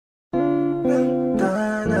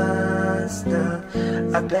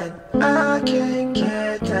I bet I can't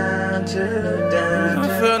get down to down.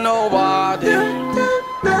 I feel nobody.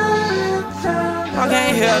 I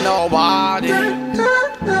can't hear nobody.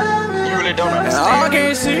 You really don't understand. I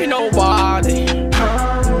can't see nobody.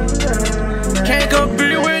 Can't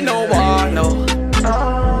compete with nobody. No.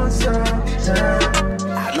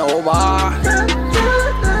 Nobody.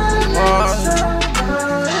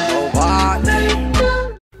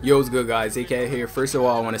 Yo, what's good, guys? Acatt here. First of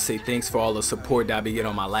all, I want to say thanks for all the support that I been getting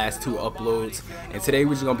on my last 2 uploads. And today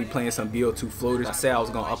we're just gonna be playing some BO2 floaters. I said I was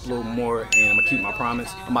gonna upload more, and I'm gonna keep my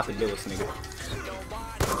promise. I'm about to build this nigga.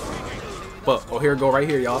 But oh, here we go, right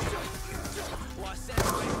here, y'all.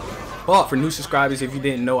 But for new subscribers, if you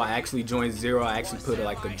didn't know, I actually joined Zero. I actually put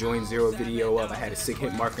like a join Zero video up. I had a sick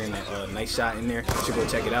hit marker and a nice shot in there. You should go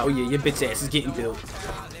check it out. Oh yeah, your bitch ass is getting built.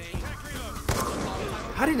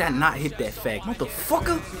 How did I not hit that fag,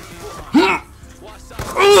 motherfucker?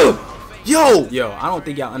 Yo, I don't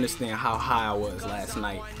think y'all understand how high I was last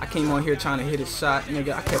night. I came on here trying to hit a shot,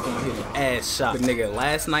 nigga. I kept on hitting ass shot. But nigga,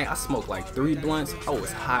 last night I smoked like 3 blunts. I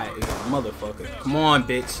was high as a motherfucker. Come on,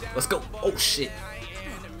 bitch. Let's go. Oh shit.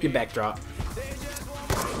 Get back drop.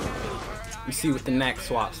 You see what the knack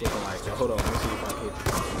swaps looking like. Hold on, let me see if I can hit.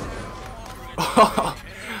 Oh,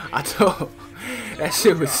 I told that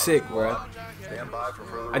shit was sick, bro.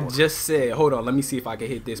 I just said, hold on, let me see if I can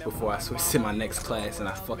hit this before I switch to my next class, and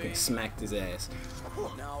I fucking smacked his ass.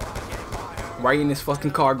 Right in his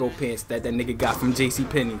fucking cargo pants that nigga got from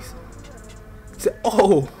JCPenney's.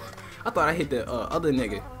 Oh, I thought I hit the other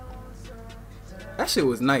nigga. That shit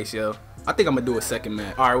was nice, yo. I think I'm gonna do a second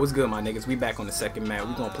map. Alright, what's good, my niggas? We back on the second map.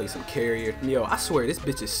 We gonna play some carrier. Yo, I swear, this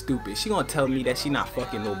bitch is stupid. She gonna tell me that she not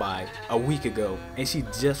fucking nobody a week ago, and she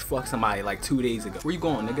just fucked somebody like 2 days ago. Where you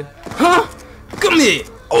going, nigga? Huh? Come here!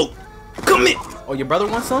 Oh! Come here! Oh, your brother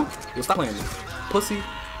wants some? Yo, stop playing me. Pussy.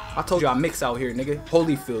 I told you I mix out here, nigga.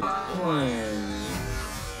 Holyfield.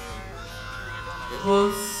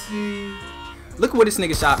 Pussy. Look where this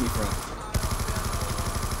nigga shot me from.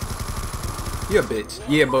 You're a bitch.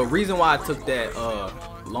 Yeah, but reason why I took that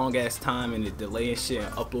long ass time and the delay and shit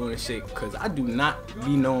and uploading shit, cause I do not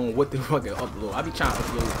be knowing what the fucking upload. I be trying to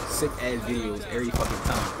upload sick ass videos every fucking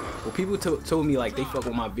time. Well, people told me like they fuck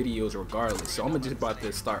with my videos regardless, so I'm just about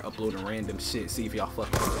to start uploading random shit, see if y'all fuck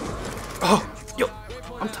with it. Oh, yo,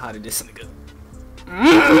 I'm tired of this nigga.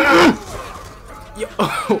 Yo,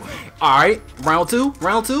 all right, round two.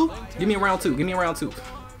 Give me a round two.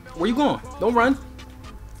 Where you going? Don't run.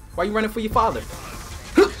 Why you running for your father?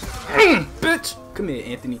 Bitch! Come here,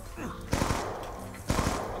 Anthony.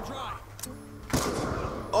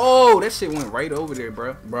 Oh, that shit went right over there,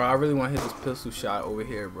 bro. Bro, I really want to hit this pistol shot over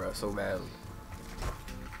here, bro, so badly.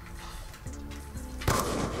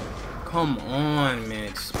 Come on, man.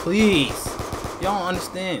 Just please. Y'all don't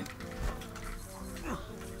understand.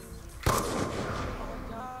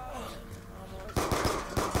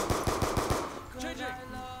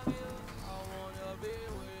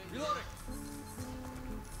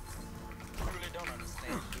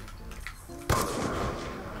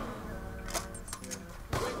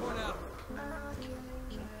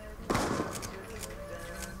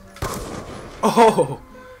 Oh,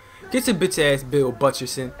 get your bitch ass Bill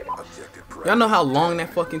Butcherson. Y'all know how long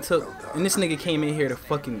that fucking took? And this nigga came in here to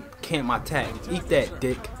fucking camp my tag. Eat that,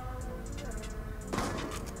 dick.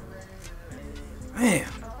 Man,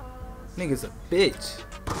 nigga's a bitch.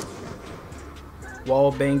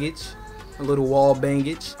 Wall bangage. A little wall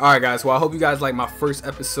bangage. Alright guys, well I hope you guys like my first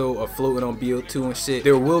episode of floating on BO2 and shit.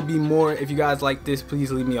 There will be more. If you guys like this,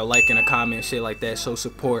 please leave me a like and a comment, shit like that. Show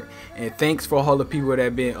support. And thanks for all the people that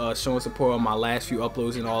have been showing support on my last few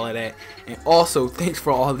uploads and all of that. And also thanks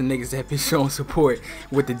for all the niggas that have been showing support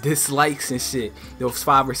with the dislikes and shit. Those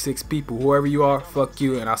 5 or 6 people, whoever you are, fuck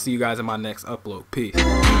you, and I'll see you guys in my next upload. Peace.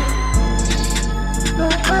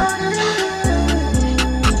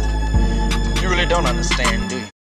 You really don't understand, do you?